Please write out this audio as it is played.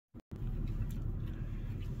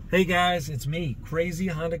Hey guys, it's me, Crazy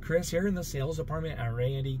Honda Chris, here in the sales department at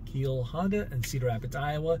Randy Keel Honda in Cedar Rapids,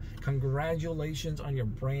 Iowa. Congratulations on your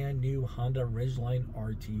brand new Honda Ridgeline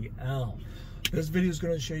RTL. This video is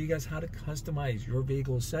going to show you guys how to customize your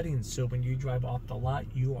vehicle settings so when you drive off the lot,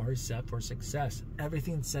 you are set for success.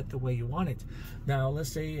 Everything's set the way you want it. Now,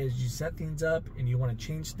 let's say as you set things up and you want to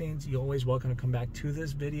change things, you're always welcome to come back to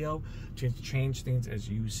this video to change things as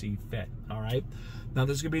you see fit, all right? Now,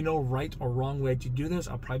 there's going to be no right or wrong way to do this.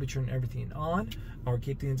 I'll probably turn everything on or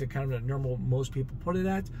keep things at kind of the normal most people put it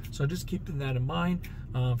at. So just keeping that in mind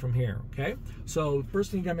from here, okay? So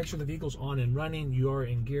first thing, you got to make sure the vehicle's on and running. You are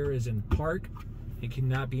in gear is in park. It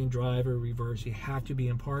cannot be in drive or reverse. You have to be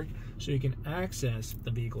in park so you can access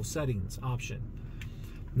the vehicle settings option.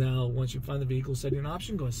 Now, once you find the vehicle setting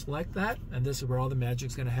option, go and select that, and this is where all the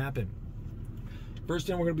magic's going to happen. First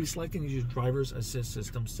thing we're going to be selecting is your driver's assist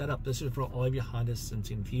system setup. This is for all of your Honda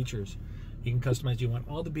sensing features. You can customize, do you want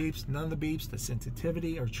all the beeps, none of the beeps, the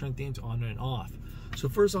sensitivity, or turn things on and off. So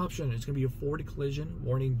first option is going to be a forward collision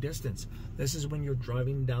warning distance. This is when you're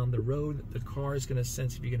driving down the road, the car is going to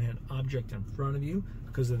sense if you're going to hit an object in front of you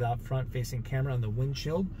because of that front facing camera on the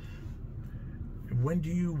windshield. When do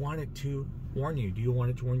you want it to warn you? Do you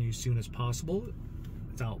want it to warn you as soon as possible?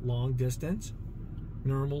 It's out long distance,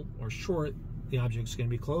 normal, or short. The object's going to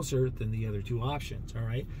be closer than the other two options, all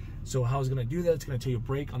right? So how it's going to do that, it's going to tell you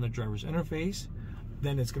brake on the driver's interface,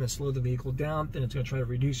 then it's going to slow the vehicle down, then it's going to try to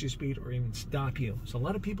reduce your speed or even stop you. So a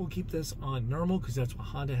lot of people keep this on normal because that's what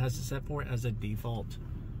Honda has it set for as a default.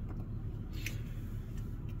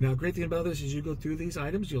 Now, great thing about this is you go through these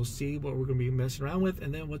items, you'll see what we're going to be messing around with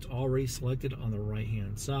and then what's already selected on the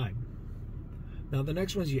right-hand side. Now, the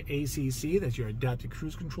next one is your ACC, that's your adaptive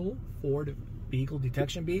cruise control, forward vehicle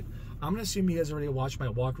detection beep. I'm going to assume you guys already watched my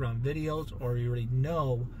walk around videos or you already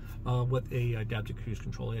know what a adaptive cruise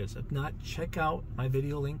control is. If not, check out my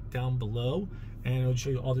video link down below and it'll show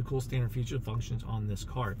you all the cool standard features and functions on this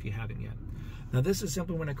car if you haven't yet. Now, this is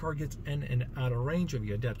simply when a car gets in and out of range of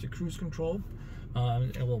your adaptive cruise control.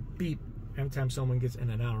 It will beep every time someone gets in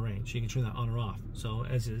and out of range. You can turn that on or off. So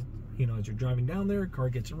as you're driving down there, car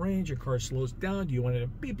gets in range, your car slows down, do you want it to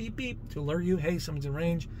beep, beep, beep to alert you, hey, someone's in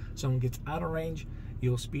range, someone gets out of range,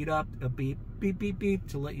 you'll speed up, a beep, beep, beep, beep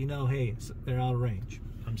to let you know, hey, they're out of range,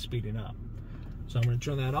 I'm speeding up. So I'm going to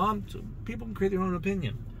turn that on so people can create their own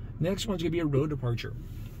opinion. Next one's going to be a road departure.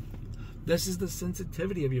 This is the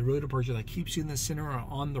sensitivity of your road departure that keeps you in the center or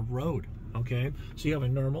on the road, okay? So you have a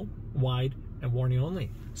normal, wide, and warning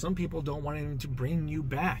only. Some people don't want it to bring you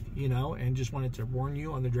back, and just want it to warn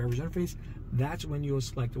you on the driver's interface. That's when you will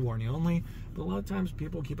select the warning only. But a lot of times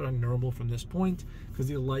people keep it on normal from this point because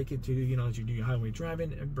they like it to, as you do your highway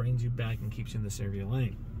driving, it brings you back and keeps you in the center of your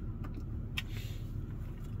lane.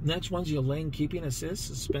 Next one's your lane keeping assist,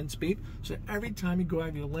 suspend speed. So every time you go out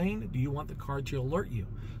of your lane, do you want the car to alert you?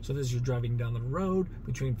 So as you're driving down the road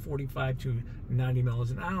between 45 to 90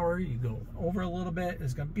 miles an hour, you go over a little bit,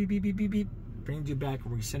 it's going to beep, beep, beep, beep, beep, brings you back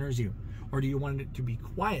and recenters you. Or do you want it to be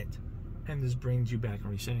quiet and this brings you back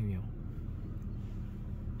and recentering you?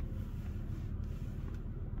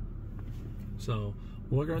 So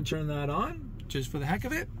we're going to turn that on just for the heck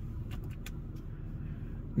of it.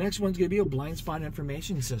 Next one's going to be a blind spot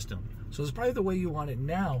information system. So it's probably the way you want it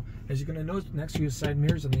now. As you're going to notice next to your side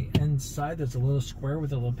mirrors on the inside, there's a little square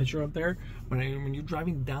with a little picture up there. When you're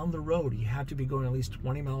driving down the road, you have to be going at least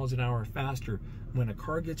 20 miles an hour faster. When a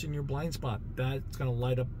car gets in your blind spot, that's going to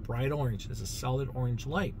light up bright orange. It's a solid orange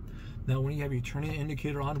light. Now, when you have your turning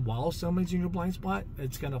indicator on while someone's in your blind spot,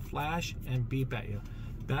 it's going to flash and beep at you.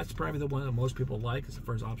 That's probably the one that most people like. It's the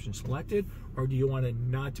first option selected. Or do you want it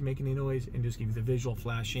not to make any noise and just give you the visual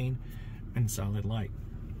flashing and solid light?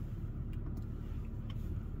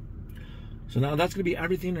 So now that's going to be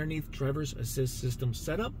everything underneath driver's assist system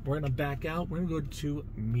setup. We're going to back out. We're going to go to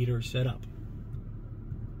meter setup.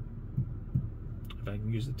 If I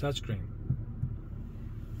can use the touchscreen.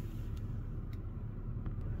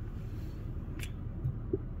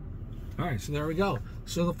 All right, so there we go.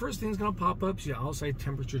 So the first thing that's going to pop up is your outside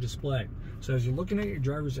temperature display. So as you're looking at your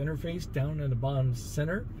driver's interface down in the bottom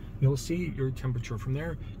center, you'll see your temperature from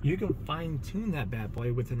there. You can fine tune that bad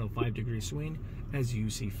boy within a 5-degree swing as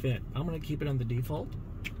you see fit. I'm going to keep it on the default.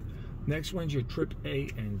 Next one's your trip A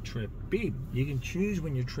and trip B. You can choose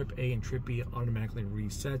when your trip A and trip B automatically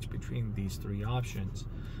resets between these three options.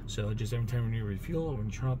 So just every time when you refuel or when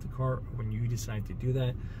you turn off the car, or when you decide to do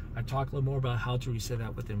that, I talk a little more about how to reset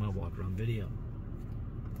that within my walk around video.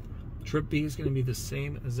 Trip B is going to be the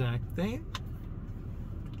same exact thing.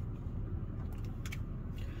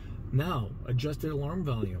 Now, adjusted alarm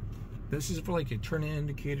volume. This is for like your turn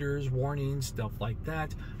indicators, warnings, stuff like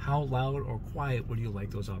that. How loud or quiet would you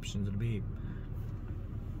like those options to be?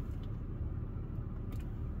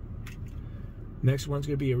 Next one's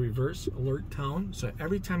going to be a reverse alert tone. So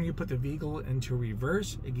every time you put the vehicle into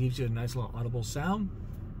reverse, it gives you a nice little audible sound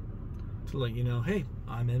to let you know, hey,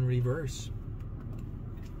 I'm in reverse.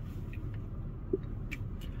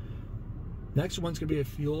 Next one's going to be a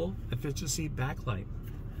fuel efficiency backlight.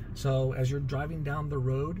 So as you're driving down the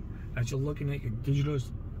road, as you're looking at your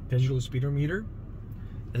digital speedometer,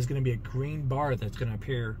 there's going to be a green bar that's going to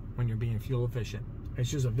appear when you're being fuel efficient. It's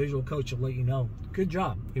just a visual code to let you know, good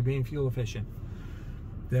job, you're being fuel efficient.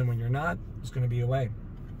 Then when you're not, it's going to be away.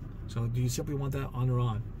 So do you simply want that on or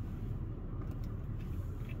on?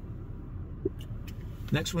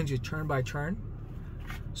 Next one's your turn by turn.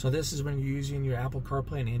 So this is when you're using your Apple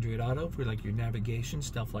CarPlay and Android Auto for like your navigation,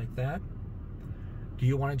 stuff like that. Do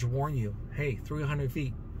you want it to warn you, hey, 300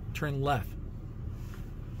 feet, turn left?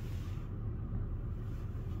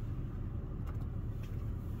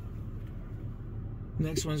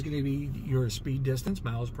 Next one's going to be your speed distance,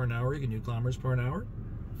 miles per hour. You can do kilometers per hour.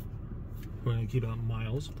 We're going to keep it on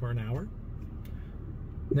miles per hour.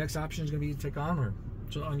 Next option is going to be tachometer.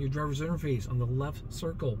 So on your driver's interface, on the left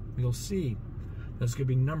circle, you'll see that's going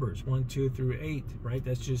to be numbers 1, 2 through 8, right?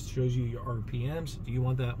 That just shows you your RPMs. Do you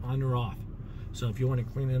want that on or off? So if you want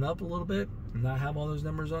to clean it up a little bit and not have all those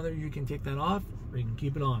numbers on there, you can take that off or you can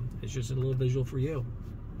keep it on. It's just a little visual for you.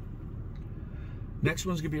 Next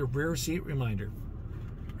one's going to be a rear seat reminder.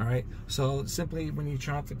 All right, so simply when you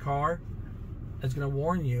turn off the car, it's going to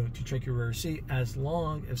warn you to check your rear seat as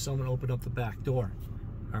long as someone opened up the back door.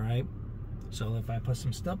 All right, so if I put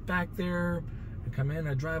some stuff back there, I come in,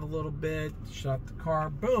 I drive a little bit, shut the car,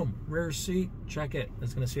 boom, rear seat, check it.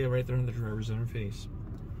 It's going to see it right there in the driver's interface.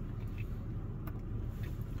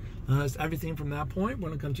 That's everything from that point. We're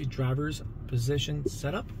going to come to driver's position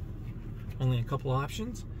setup. Only a couple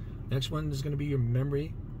options. Next one is going to be your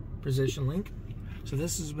memory position link. So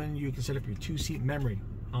this is when you can set up your 2-seat memory.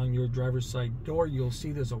 On your driver's side door, you'll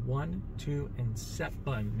see there's a 1, 2, and set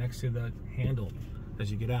button next to the handle as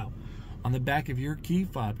you get out. On the back of your key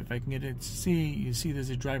fob, if I can get it to see, you see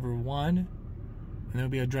there's a driver 1, and there'll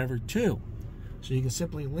be a driver 2. So you can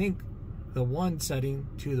simply link the 1 setting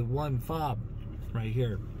to the 1 fob right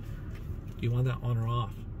here. Do you want that on or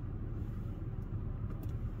off?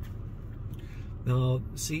 Now,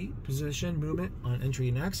 seat position movement on entry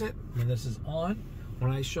and exit. When this is on,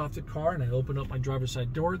 when I shut off the car and I open up my driver's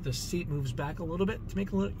side door, the seat moves back a little bit to make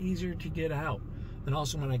it a little easier to get out. And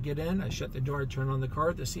also when I get in, I shut the door, I turn on the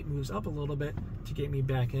car, the seat moves up a little bit to get me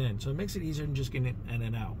back in. So it makes it easier than just getting in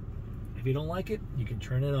and out. If you don't like it, you can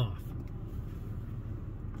turn it off.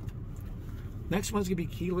 Next one's gonna be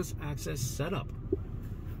keyless access setup.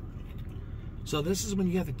 So this is when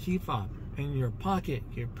you have the key fob in your pocket,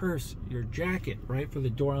 your purse, your jacket, right, for the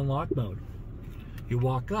door unlock mode. You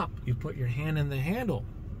walk up, you put your hand in the handle.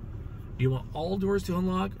 Do you want all doors to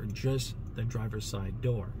unlock or just the driver's side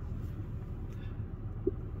door?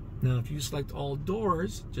 Now, if you select all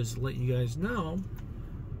doors, just to let you guys know,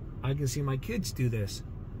 I can see my kids do this.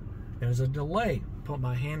 There's a delay. Put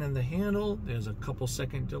my hand in the handle, there's a couple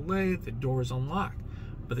second delay, the door is unlocked.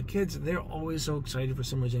 But the kids, they're always so excited for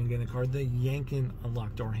some reason to get in the car. They're yanking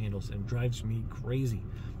unlocked door handles and it drives me crazy.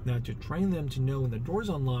 Now, to train them to know when the door's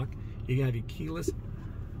unlocked, you gotta have your keyless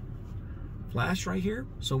flash right here.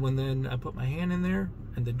 So when then I put my hand in there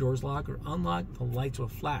and the door's locked or unlocked, the lights will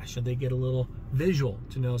flash and they get a little visual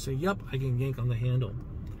to know, say, yep, I can yank on the handle.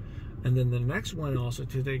 And then the next one also,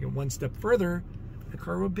 to take it one step further, the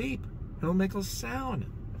car will beep. It'll make a sound.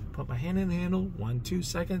 Put my hand in the handle, 1, 2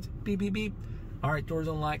 seconds, beep, beep, beep. All right, doors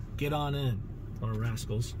unlocked, get on in, little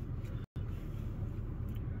rascals.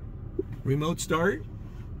 Remote start.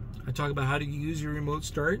 I talk about how to use your remote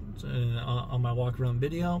start on my walk around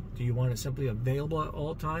video. Do you want it simply available at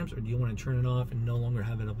all times or do you want to turn it off and no longer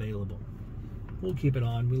have it available? We'll keep it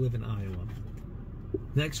on, we live in Iowa.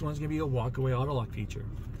 Next one's gonna be a walk-away auto lock feature.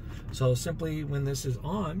 So simply when this is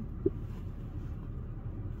on,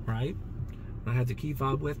 right, I have the key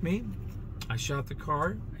fob with me, I shut the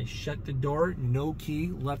car, I shut the door, no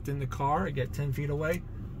key left in the car, I get 10 feet away,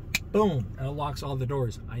 boom, and it locks all the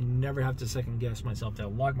doors. I never have to second guess myself. Did I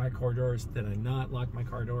lock my car doors? Did I not lock my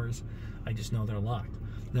car doors? I just know they're locked.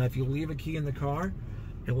 Now, if you leave a key in the car,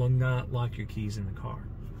 it will not lock your keys in the car,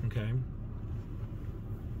 okay?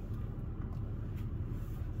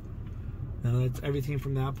 Now that's everything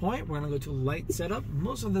from that point. We're gonna go to light setup.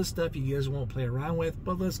 Most of this stuff you guys won't play around with,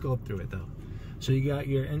 but let's go through it though. So you got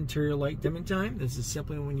your interior light dimming time. This is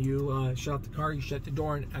simply when you shut off the car, you shut the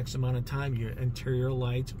door, in X amount of time, your interior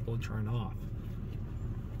lights will turn off.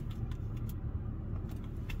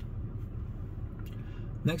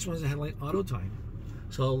 Next one is the headlight auto time.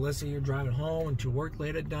 So let's say you're driving home and to work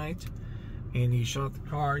late at night, and you shut off the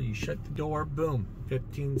car, you shut the door, boom,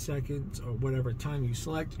 15 seconds or whatever time you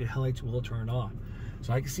select, your headlights will turn off.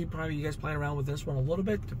 So I can see probably you guys playing around with this one a little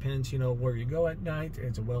bit. Depends, you know, where you go at night.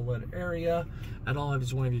 It's a well-lit area. I don't know if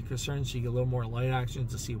it's one of your concerns, so you get a little more light action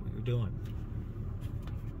to see what you're doing.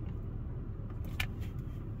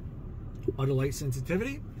 Auto light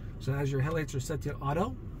sensitivity. So as your headlights are set to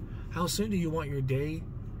auto, how soon do you want your day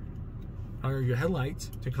or your headlights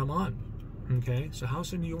to come on? Okay, so how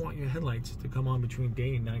soon do you want your headlights to come on between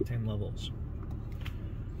day and nighttime levels?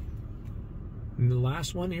 And the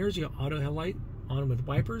last one here is your auto headlight on with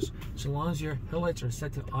wipers. So long as your headlights are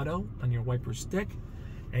set to auto on your wiper stick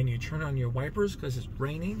and you turn on your wipers because it's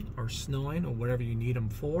raining or snowing or whatever you need them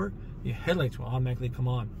for, your headlights will automatically come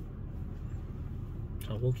on.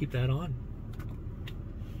 So we'll keep that on.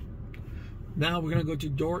 Now we're going to go to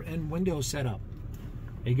door and window setup.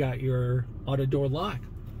 You got your auto door lock.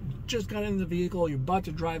 Just got in the vehicle, you're about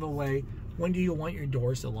to drive away. When do you want your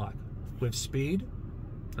doors to lock? With speed,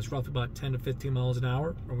 that's roughly about 10 to 15 miles an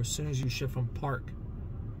hour, or as soon as you shift from park,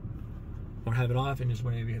 or have it off and just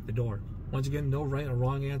whenever you hit the door. Once again, no right or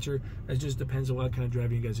wrong answer. It just depends on what kind of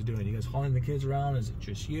driving you guys are doing. You guys hauling the kids around? Is it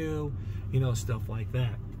just you? You know, stuff like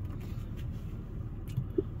that.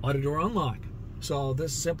 Auto door unlock. So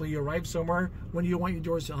this is simply you arrive somewhere. When do you want your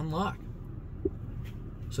doors to unlock?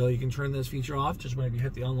 So you can turn this feature off just whenever you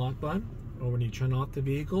hit the unlock button, or when you turn off the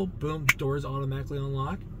vehicle, boom, doors automatically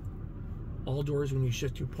unlock. All doors when you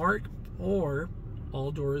shift to park, or all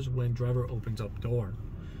doors when driver opens up door.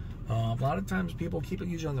 A lot of times people keep it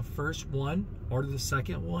usually on the first one or the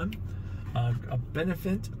second one. A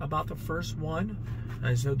benefit about the first one,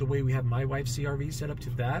 is the way we have my wife's CRV set up to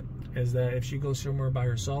that, is that if she goes somewhere by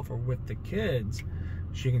herself or with the kids,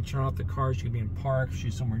 she can turn off the car, she can be in park, if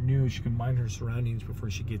she's somewhere new, she can mind her surroundings before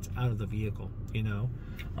she gets out of the vehicle, you know.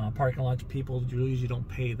 Parking lots, people usually don't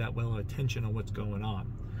pay that well attention on what's going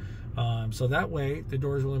on. So that way, the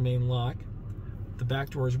doors will remain locked, the back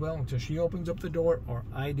door as well, until she opens up the door, or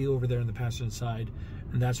I do over there in the passenger side,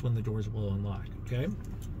 and that's when the doors will unlock, okay?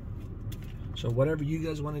 So whatever you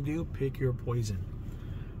guys want to do, pick your poison.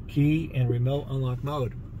 Key and remote unlock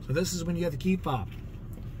mode. So this is when you have the key fob.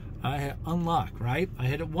 I hit unlock, right? I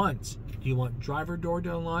hit it once. Do you want driver door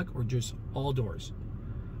to unlock or just all doors?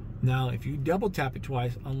 Now, if you double tap it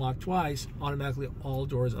twice, unlock twice, automatically all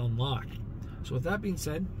doors unlock. So with that being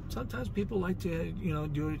said, sometimes people like to, you know,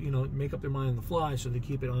 do it, you know, make up their mind on the fly, so they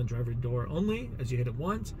keep it on driver door only. As you hit it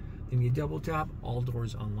once, then you double tap, all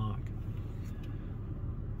doors unlock.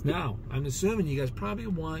 Now, I'm assuming you guys probably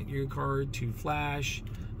want your car to flash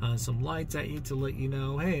some lights at you to let you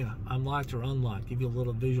know, hey, I'm locked or unlocked. Give you a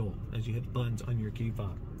little visual as you hit buttons on your key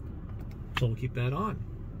fob. So we'll keep that on.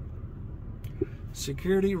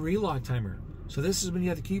 Security relock timer. So this is when you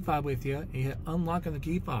have the key fob with you, and you hit unlock on the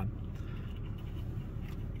key fob.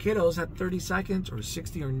 Kiddos have 30 seconds or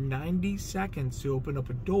 60 or 90 seconds to open up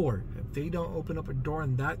a door. If they don't open up a door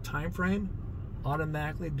in that time frame,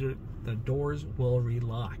 automatically the doors will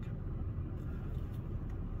relock.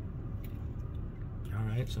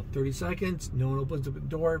 Alright, so 30 seconds, no one opens up the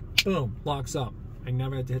door, boom, locks up. I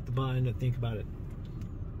never had to hit the button to think about it.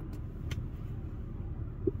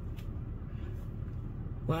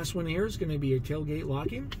 Last one here is going to be your tailgate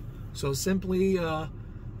locking. So simply,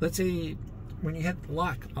 let's say when you hit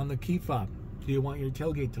lock on the key fob, do you want your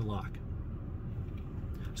tailgate to lock?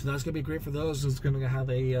 So that's going to be great for those who's going to have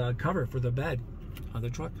a cover for the bed on the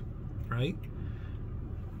truck, right?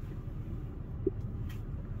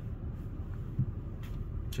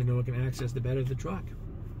 So no one can access the bed of the truck.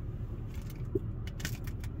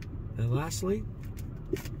 And lastly,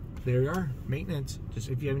 there you are, maintenance. Just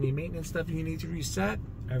if you have any maintenance stuff you need to reset,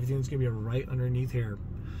 everything's gonna be right underneath here.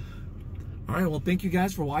 All right, well, thank you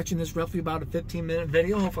guys for watching this roughly about a 15-minute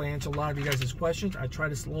video. Hopefully I answered a lot of you guys' questions. I try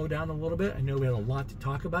to slow down a little bit. I know we had a lot to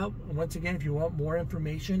talk about. Once again, if you want more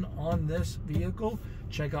information on this vehicle,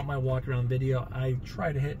 check out my walk around video. I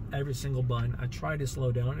try to hit every single button. I try to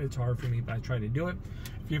slow down. It's hard for me, but I try to do it.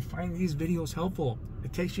 If you find these videos helpful,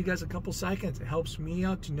 it takes you guys a couple seconds. It helps me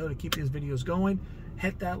out to know to keep these videos going.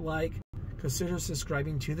 Hit that like. Consider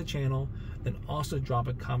subscribing to the channel, then also drop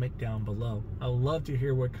a comment down below. I'd love to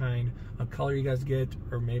hear what kind of color you guys get,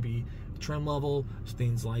 or maybe trim level,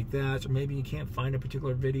 things like that. Or maybe you can't find a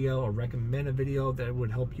particular video or recommend a video that would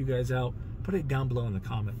help you guys out. Put it down below in the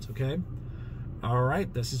comments, okay? All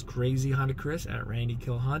right, this is Crazy Honda Chris at Randy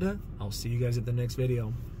Kill Honda. I'll see you guys at the next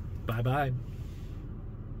video. Bye-bye.